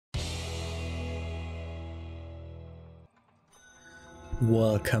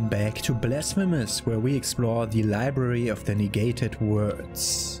Welcome back to Blasphemous, where we explore the library of the negated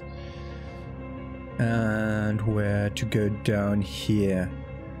words. And where to go down here.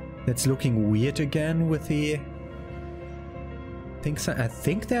 That's looking weird again with the... I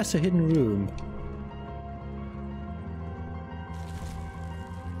think there's a hidden room.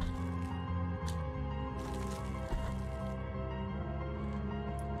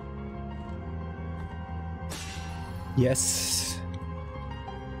 Yes.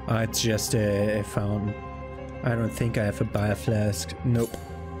 It's just a fountain. I don't think I have a bio flask. Nope.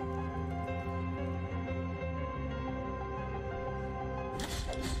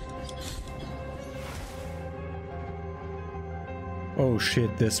 Oh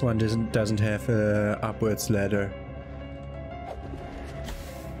shit, this one doesn't have a upwards ladder.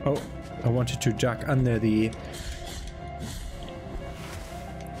 Oh, I wanted to duck under the...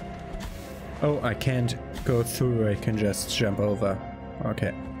 Oh, I can't go through, I can just jump over.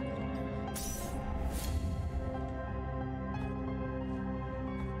 Okay.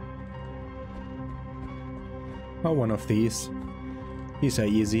 Oh, one of these. These are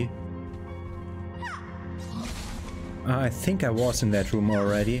easy. I think I was in that room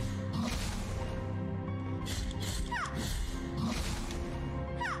already.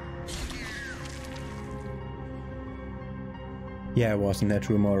 Yeah, I was in that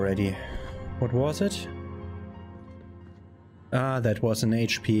room already. What was it? Ah, that was an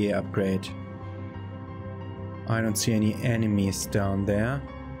HP upgrade. I don't see any enemies down there.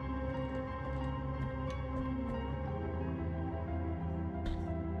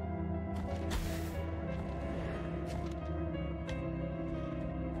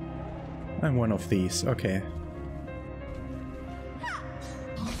 I'm one of these, okay.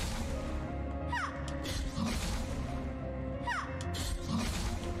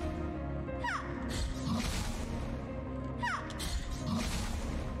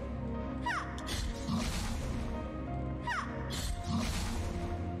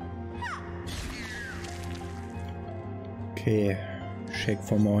 Okay, check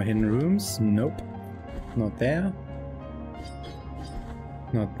for more hidden rooms. Nope, not there.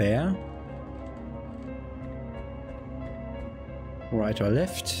 Not there. Right or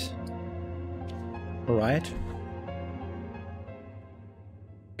left? Right.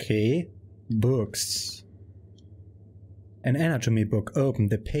 Okay. Books. An anatomy book open.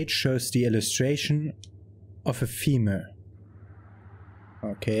 The page shows the illustration of a femur.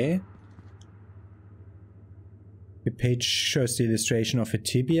 Okay. The page shows the illustration of a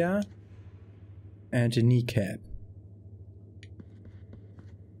tibia and a kneecap.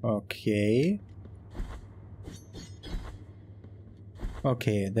 Okay.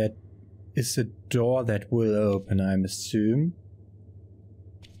 Okay, that is a door that will open, I assume.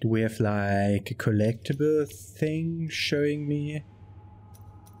 Do we have like a collectible thing showing me?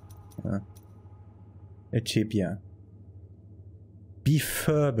 A tibia. Be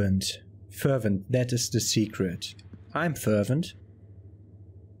fervent. Fervent, that is the secret. I'm fervent.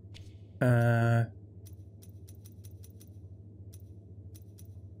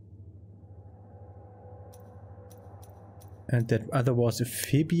 And that other was a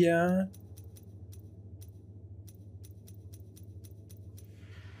fibia.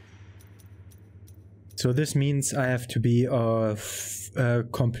 So this means I have to be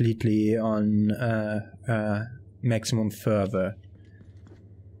completely on maximum fervor.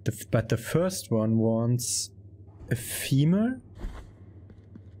 But the first one wants a femur?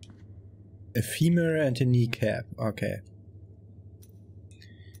 A femur and a kneecap. Okay.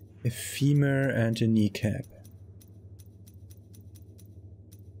 A femur and a kneecap.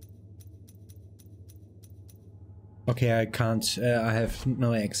 Okay, I can't, I have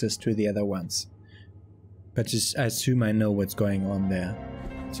no access to the other ones. But just, I assume I know what's going on there.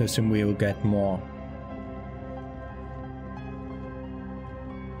 So I assume we will get more.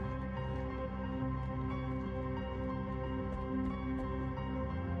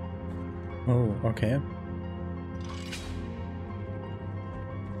 Oh, okay.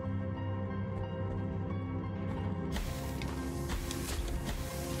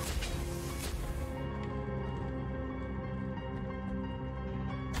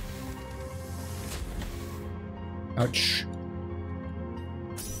 Ouch.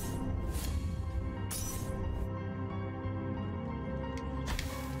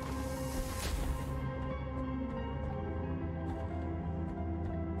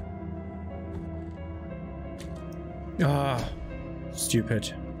 Ah,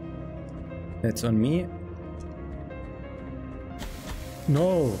 stupid. That's on me.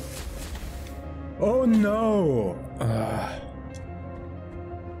 No. Oh no.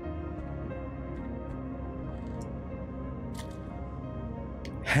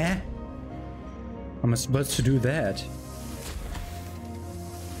 Huh? How am I supposed to do that?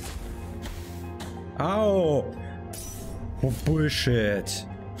 Ow! Oh, bullshit.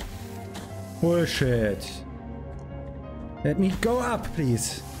 Bullshit. Let me go up,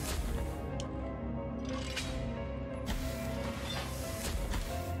 please.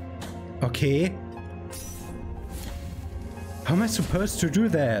 Okay. How am I supposed to do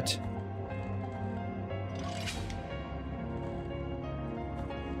that?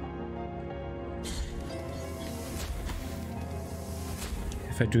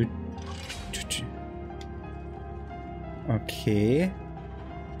 If I do... Okay.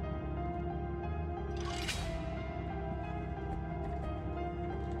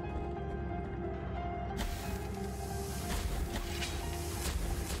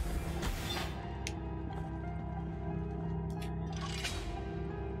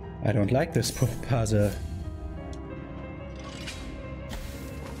 I don't like this puzzle.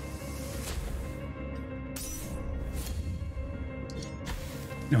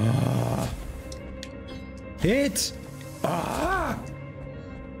 Oh. Hit! Ah!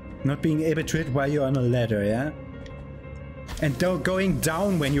 Not being able to hit while you're on a ladder, yeah? And going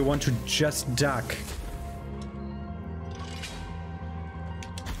down when you want to just duck.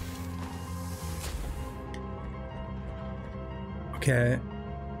 Okay.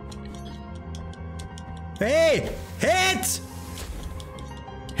 Hey! Hit!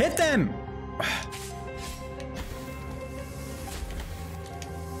 Hit them!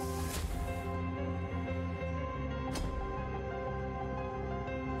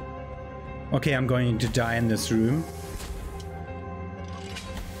 Okay, I'm going to die in this room.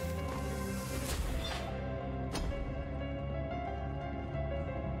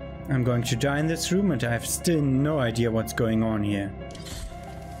 I'm going to die in this room and I have still no idea what's going on here.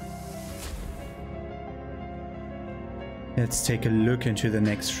 Let's take a look into the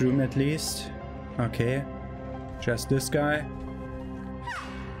next room at least. Okay, just this guy.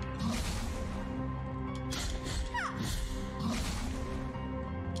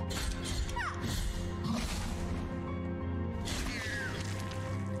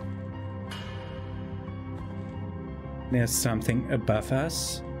 There's something above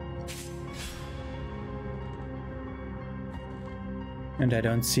us. And I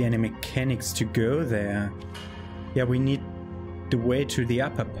don't see any mechanics to go there. Yeah, we need the way to the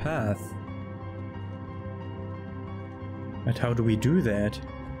upper path. But how do we do that?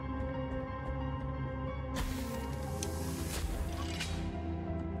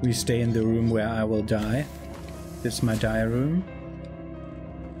 We stay in the room where I will die. This is my die room.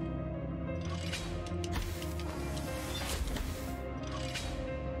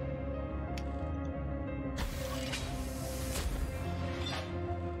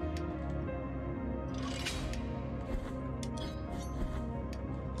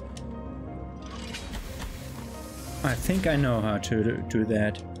 I think I know how to do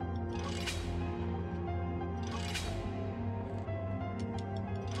that.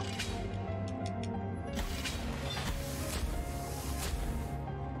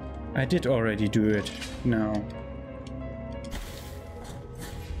 I did already do it now.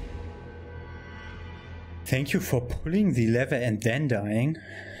 Thank you for pulling the lever and then dying.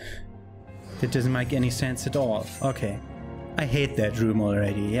 That doesn't make any sense at all. Okay. I hate that room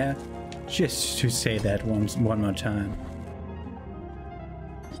already, yeah? Just to say that one more time.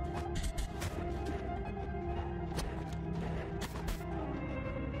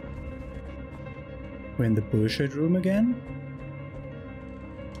 We're in the bullshit room again?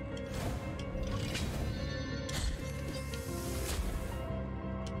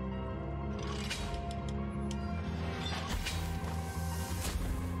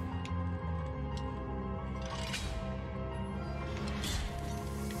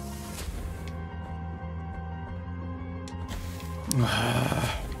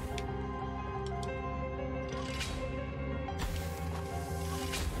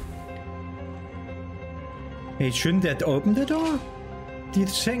 Hey, shouldn't that open the door? The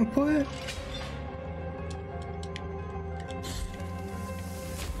second pull?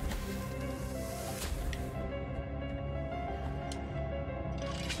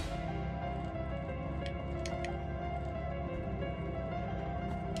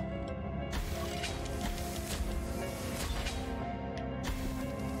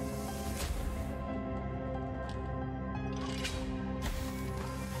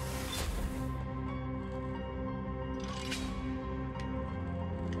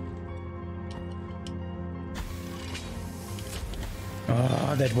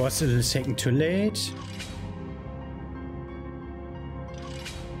 Oh, that was a second too late.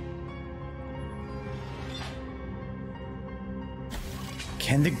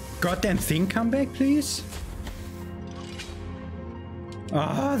 Can the goddamn thing come back, please?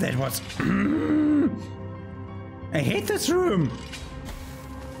 Oh, that was... I hate this room!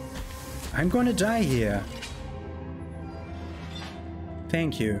 I'm gonna die here.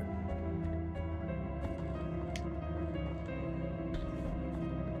 Thank you.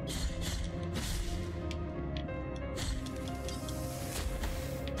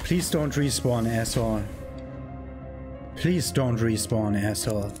 Please don't respawn, asshole. Please don't respawn,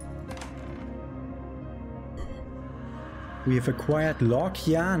 asshole. We have acquired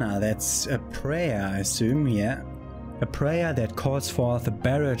Lokiana. That's a prayer, I assume, yeah. A prayer that calls forth a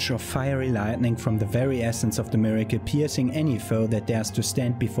barrage of fiery lightning from the very essence of the miracle, piercing any foe that dares to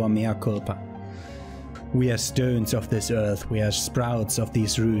stand before mea culpa. We are stones of this earth, we are sprouts of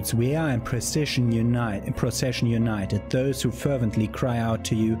these roots, we are in procession united, those who fervently cry out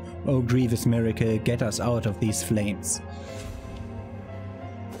to you, O grievous miracle, get us out of these flames.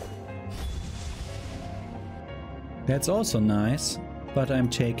 That's also nice, but I'm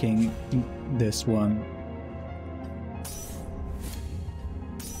taking this one.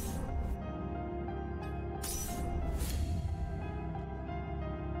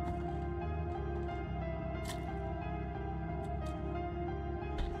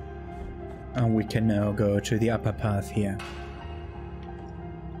 And we can now go to the upper path here.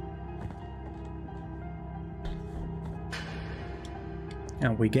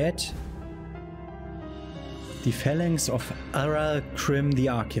 And we get the phalanx of Aral-Krim the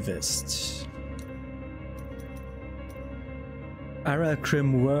Archivist.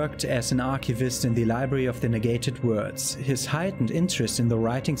 Aral-Krim worked as an archivist in the Library of the Negated Words. His heightened interest in the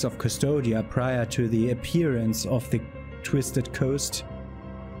writings of Cvstodia prior to the appearance of the Twisted Coast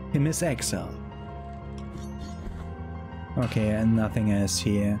him his exile. Okay, and nothing else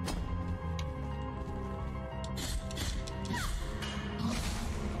here.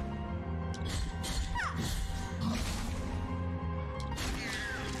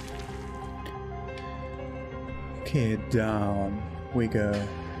 Okay, down we go.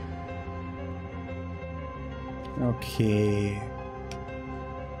 Okay.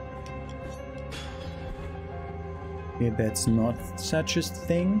 Okay, that's not such a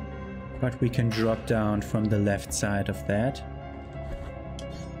thing, but we can drop down from the left side of that.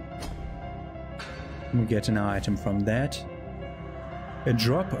 We get an item from that. A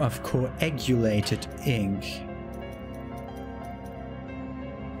drop of coagulated ink.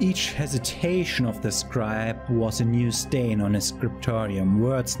 Each hesitation of the scribe was a new stain on his scriptorium.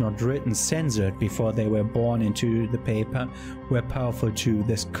 Words not written, censored before they were born into the paper, were powerful too.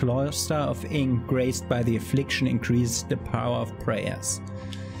 This cluster of ink, graced by the affliction, increased the power of prayers.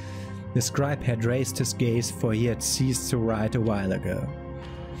 The scribe had raised his gaze, for he had ceased to write a while ago.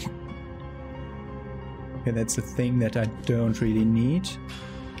 Okay, that's a thing that I don't really need.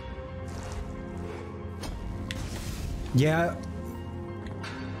 Yeah.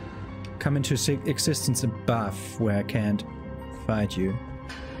 Come into existence above, where I can't fight you.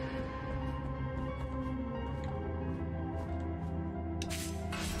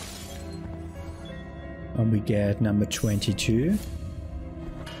 And we get number 22.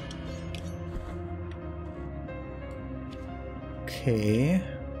 Okay.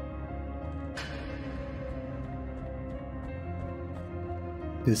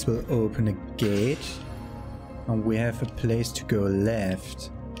 This will open a gate. And we have a place to go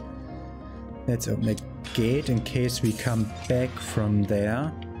left. Let's open a gate in case we come back from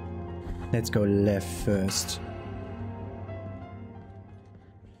there. Let's go left first.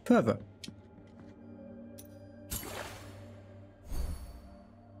 Further.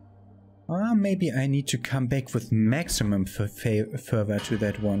 Maybe I need to come back with maximum further to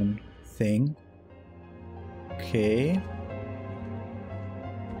that one thing. Okay.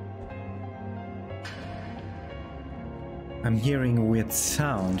 I'm hearing a weird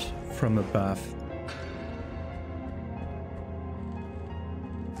sound from above.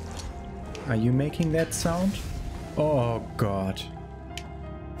 Are you making that sound? Oh God.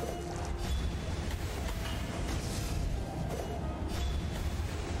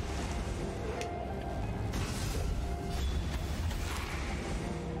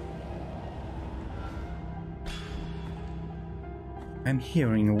 I'm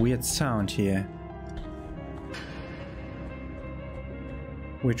hearing a weird sound here.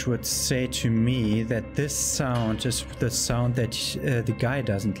 Which would say to me that this sound is the sound that the guy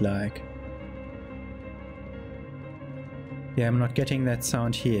doesn't like. Yeah, I'm not getting that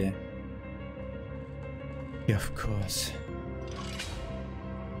sound here. Yeah, of course.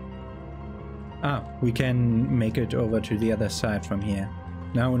 Ah, we can make it over to the other side from here.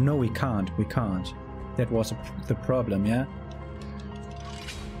 No, we can't. We can't. That was the problem, yeah?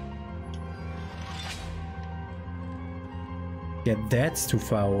 Yeah, that's too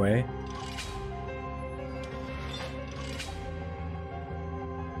far away.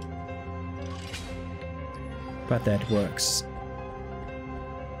 But that works.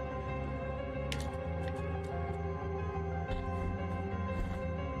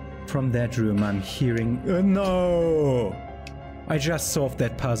 From that room I'm hearing... no! I just solved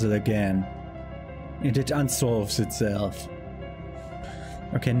that puzzle again. It unsolves itself.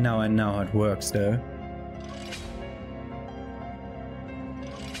 Okay, now I know how it works though.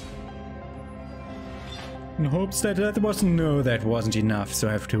 In hopes that that wasn't... no, that wasn't enough, so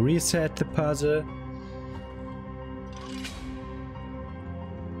I have to reset the puzzle.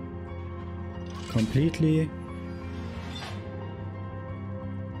 Completely.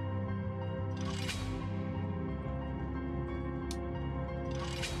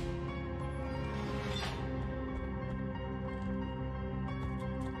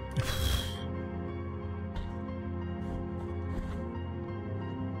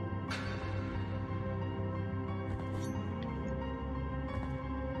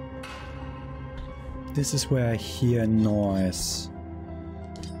 This is where I hear noise.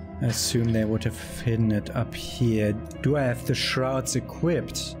 I assume they would have hidden it up here. Do I have the shrouds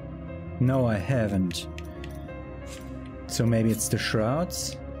equipped? No, I haven't. So maybe it's the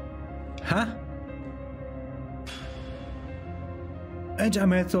shrouds? Huh? And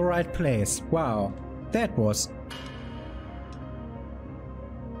I'm at the right place. Wow. That was...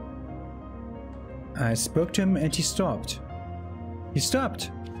 I spoke to him and he stopped. He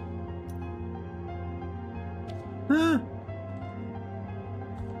stopped. Huh?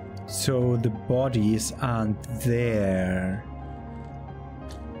 So the bodies aren't there.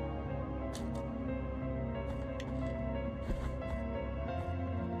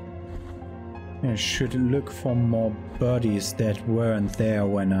 I should look for more bodies that weren't there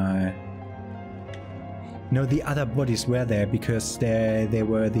when I... No, the other bodies were there because they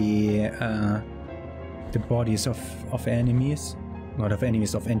were the bodies of enemies. Not of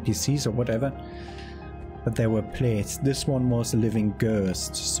enemies, of NPCs or whatever. But they were placed. This one was a living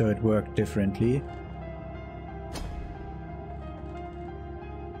ghost, so it worked differently.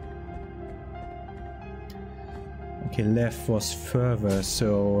 Okay, left was further,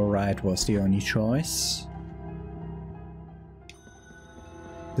 so right was the only choice.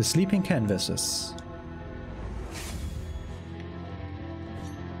 The sleeping canvases.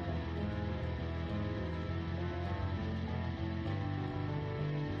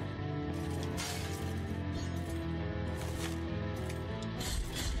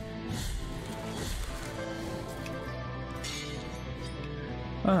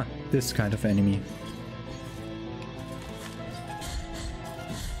 Ah, this kind of enemy.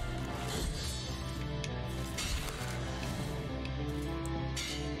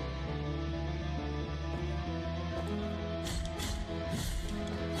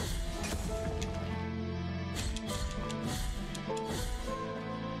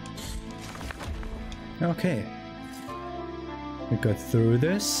 Okay. We got through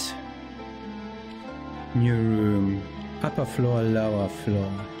this. New room. Upper floor, lower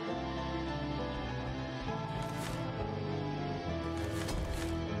floor.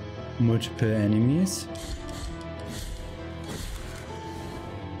 Multiple enemies.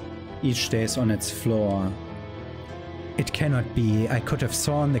 Each stays on its floor. It cannot be. I could have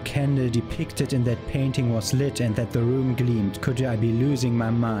sworn the candle depicted in that painting was lit and that the room gleamed. Could I be losing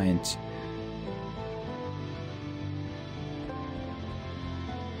my mind?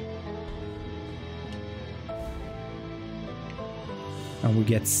 And we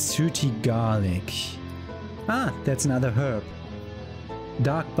get sooty garlic. Ah, that's another herb.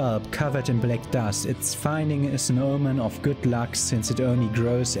 Dark bulb covered in black dust. Its finding is an omen of good luck since it only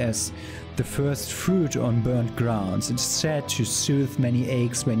grows as the first fruit on burnt grounds. It is said to soothe many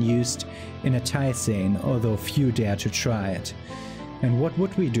aches when used in a tisane, although few dare to try it. And what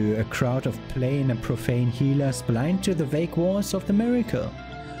would we do? A crowd of plain and profane healers blind to the vague walls of the miracle?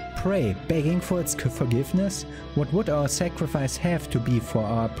 Pray, begging for its forgiveness? What would our sacrifice have to be for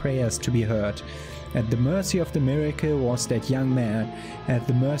our prayers to be heard? At the mercy of the miracle was that young man. At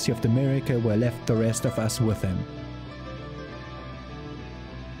the mercy of the miracle were left the rest of us with him.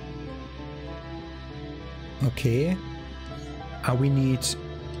 Okay. We need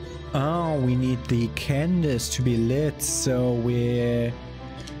the candles to be lit, so we're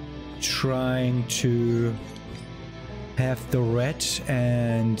trying to have the red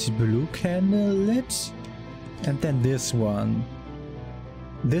and blue candle lit, and then this one.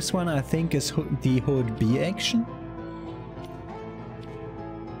 This one I think is the hold B action.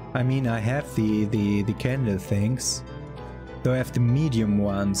 I mean, I have the candle things, though I have the medium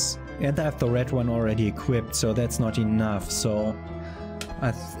ones. And I have the red one already equipped, so that's not enough, so I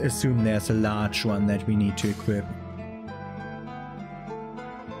assume there's a large one that we need to equip.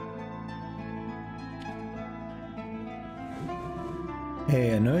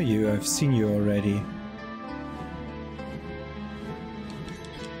 Hey, I know you, I've seen you already.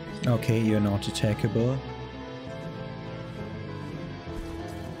 Okay, you're not attackable.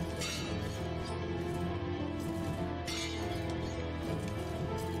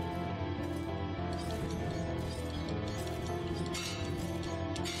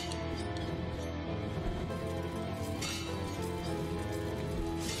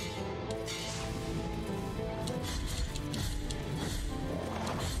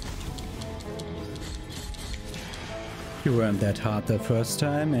 You weren't that hard the first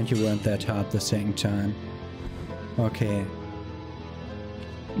time, and you weren't that hard the second time. Okay.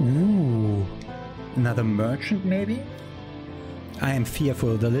 Ooh. Another merchant, maybe? I am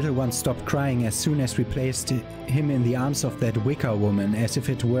fearful. The little one stopped crying as soon as we placed him in the arms of that wicker woman, as if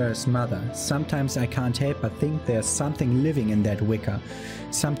it were his mother. Sometimes I can't help but think there's something living in that wicker.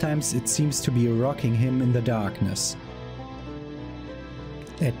 Sometimes it seems to be rocking him in the darkness.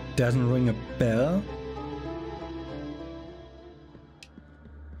 It doesn't ring a bell.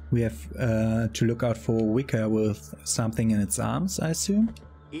 We have to look out for a wicker with something in its arms, I assume?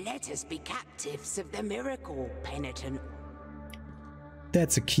 Let us be captives of the miracle, Penitent.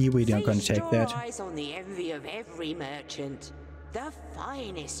 That's a key, we're not gonna take that. Feast your eyes on the envy of every merchant. The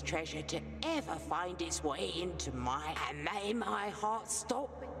finest treasure to ever find its way into my... And may my heart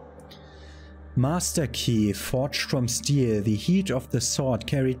stop. Master key, forged from steel, the heat of the sword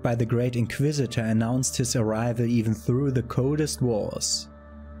carried by the great Inquisitor announced his arrival even through the coldest walls.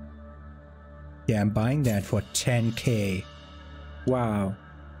 Yeah, I'm buying that for 10k. Wow.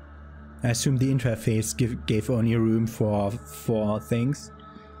 I assume the interface gave only room for 4 things.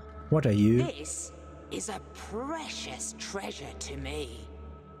 What are you? This is a precious treasure to me.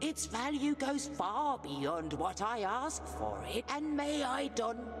 Its value goes far beyond what I ask for it, and may I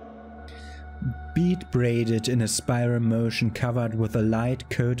don... Bead braided in a spiral motion covered with a light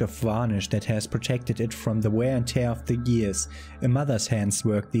coat of varnish that has protected it from the wear and tear of the years. A mother's hands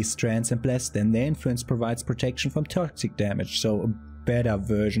work these strands and bless them. Their influence provides protection from toxic damage, so a better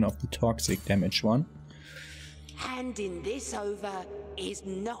version of the toxic damage one. Handing this over is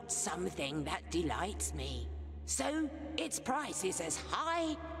not something that delights me. So its price is as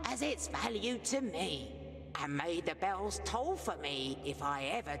high as its value to me. And may the bells toll for me if I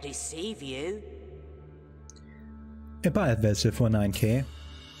ever deceive you. A buy vessel for 9k.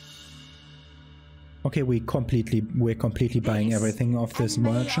 Okay, we're completely buying everything of this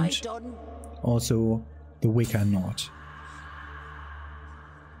merchant. Also the wicker knot.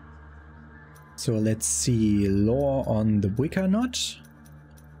 So let's see, lore on the wicker knot.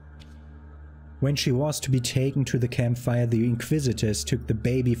 When she was to be taken to the campfire, the Inquisitors took the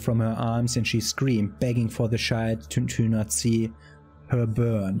baby from her arms and she screamed, begging for the child to not see her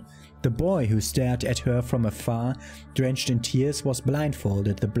burn. The boy, who stared at her from afar, drenched in tears, was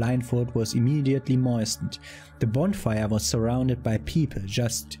blindfolded. The blindfold was immediately moistened. The bonfire was surrounded by people,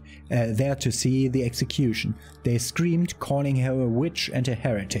 just there to see the execution. They screamed, calling her a witch and a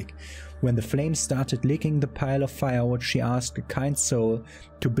heretic. When the flames started licking the pile of firewood, she asked a kind soul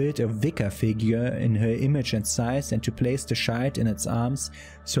to build a vicar figure in her image and size and to place the child in its arms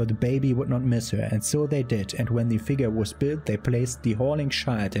so the baby would not miss her. And so they did, and when the figure was built, they placed the howling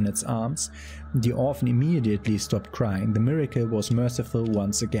child in its arms. The orphan immediately stopped crying. The miracle was merciful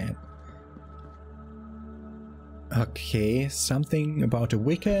once again. Okay, something about a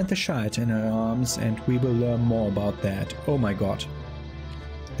wicker and the child in her arms, and we will learn more about that. Oh my god.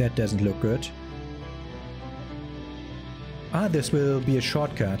 That doesn't look good. Ah, this will be a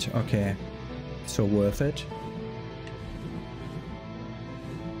shortcut. Okay. So worth it.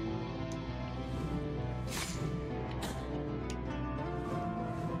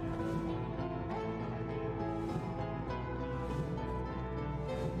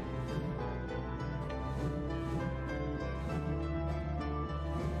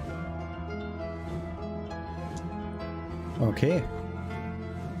 Okay.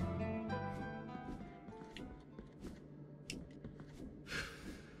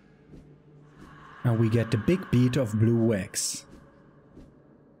 Now we get the big bead of blue wax.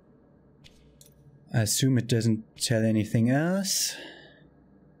 I assume it doesn't tell anything else.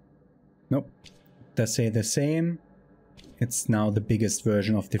 Nope. Does say the same. It's now the biggest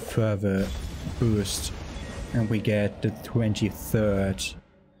version of the fervor boost. And we get the 23rd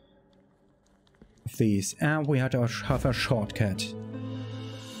of these. And we have a shortcut.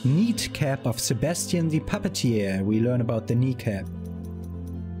 Kneecap of Sebastian the Puppeteer. We learn about the kneecap.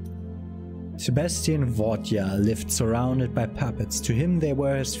 Sebastian Vodja lived surrounded by puppets. To him they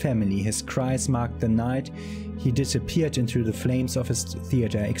were his family. His cries marked the night he disappeared into the flames of his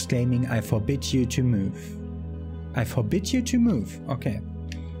theater, exclaiming, "I forbid you to move." I forbid you to move. Okay.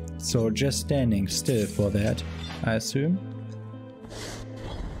 So just standing still for that, I assume.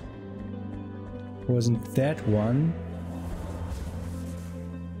 Wasn't that one?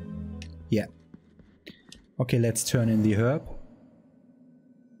 Yeah. Okay, let's turn in the herb.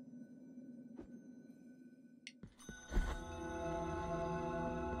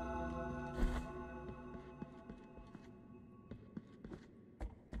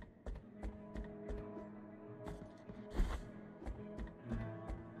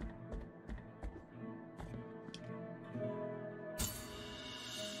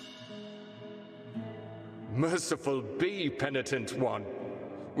 Merciful be, Penitent One.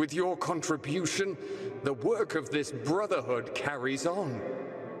 With your contribution, the work of this brotherhood carries on.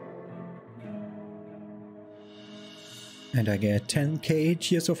 And I get 10k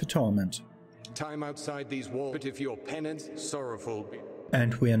Tears of Atonement. Time outside these walls, but if your penance sorrowful be.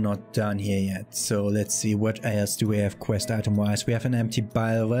 And we're not done here yet, so let's see what else do we have quest item wise. We have an empty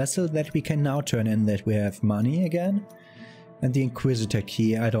bile vessel that we can now turn in, that we have money again. And the Inquisitor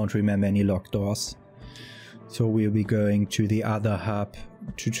key, I don't remember any locked doors. So we'll be going to the other hub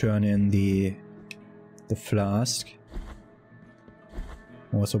to turn in the flask.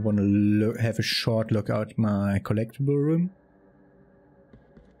 Also want to have a short look at my collectible room.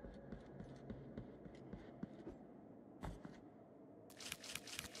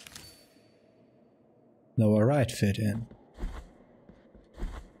 Lower right fit in.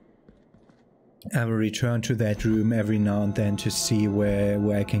 I will return to that room every now and then to see where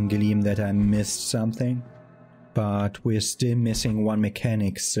I can glean that I missed something. But we're still missing one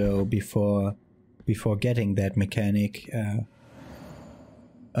mechanic, so before getting that mechanic,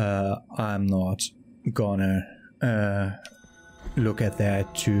 I'm not gonna look at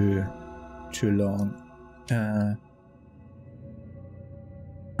that too long.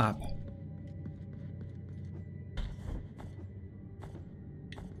 Up.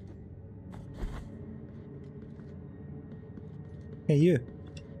 Hey you.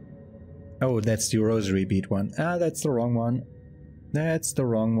 Oh, that's the rosary bead one. Ah, that's the wrong one. That's the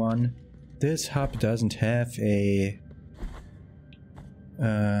wrong one. This hub doesn't have a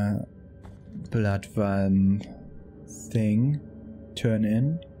blood valve thing. Turn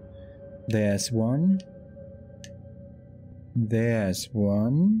in. There's one. There's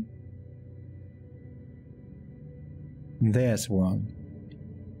one. There's one.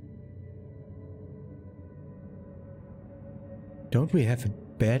 Don't we have a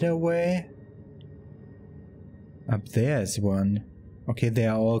better way? Up there's one. Okay, they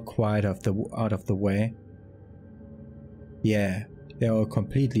are all quite out of the way. Yeah, they're all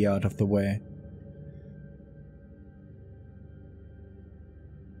completely out of the way.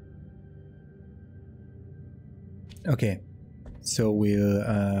 Okay, so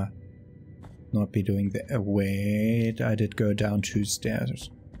we'll not be doing the wait. I did go down 2 stairs.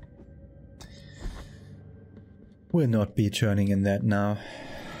 We'll not be turning in that now.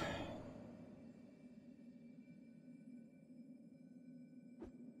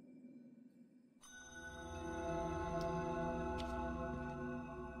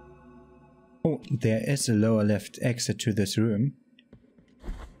 Oh, there is a lower left exit to this room.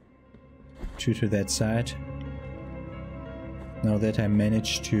 Due to that side. Now that I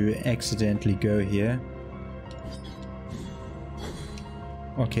managed to accidentally go here.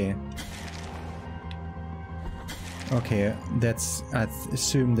 Okay. Okay, that's... I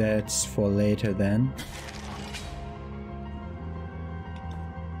assume that's for later then.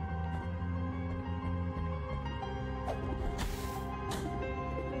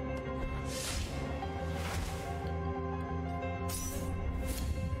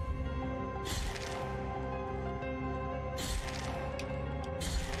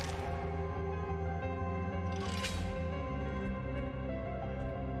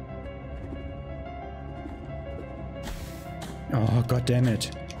 Oh, god damn it.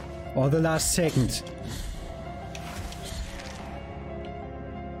 All the last second.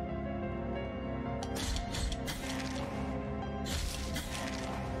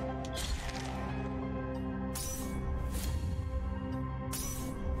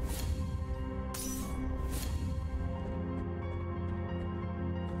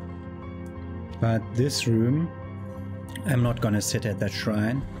 But this room, I'm not gonna sit at that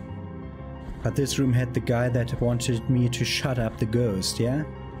shrine. But this room had the guy that wanted me to shut up the ghost, yeah?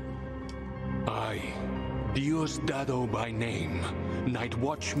 I, Diosdado by name, night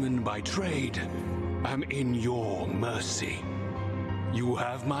watchman by trade, am in your mercy. You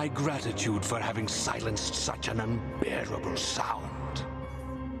have my gratitude for having silenced such an unbearable sound.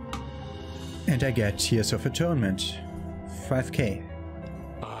 And I get Tears of Atonement. 5k.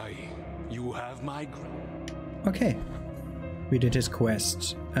 You have my Okay. We did his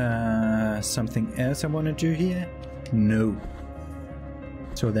quest. Something else I want to do here? No.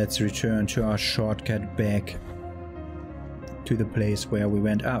 So let's return to our shortcut back to the place where we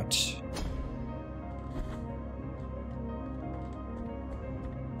went out.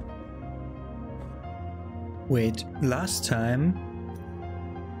 Wait, last time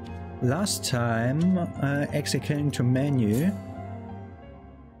executing to menu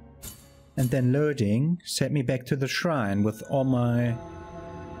and then loading set me back to the shrine with all my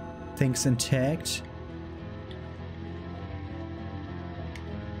things intact.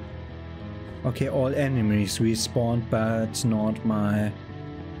 Okay, all enemies respawned, but not my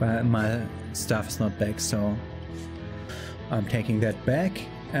stuff is not back, so I'm taking that back.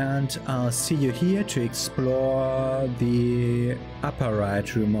 And I'll see you here to explore the upper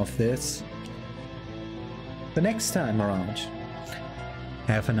right room of this the next time around.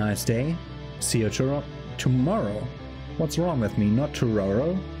 Have a nice day. See you tomorrow. What's wrong with me? Not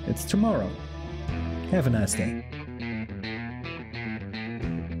tomorrow, it's tomorrow. Have a nice day.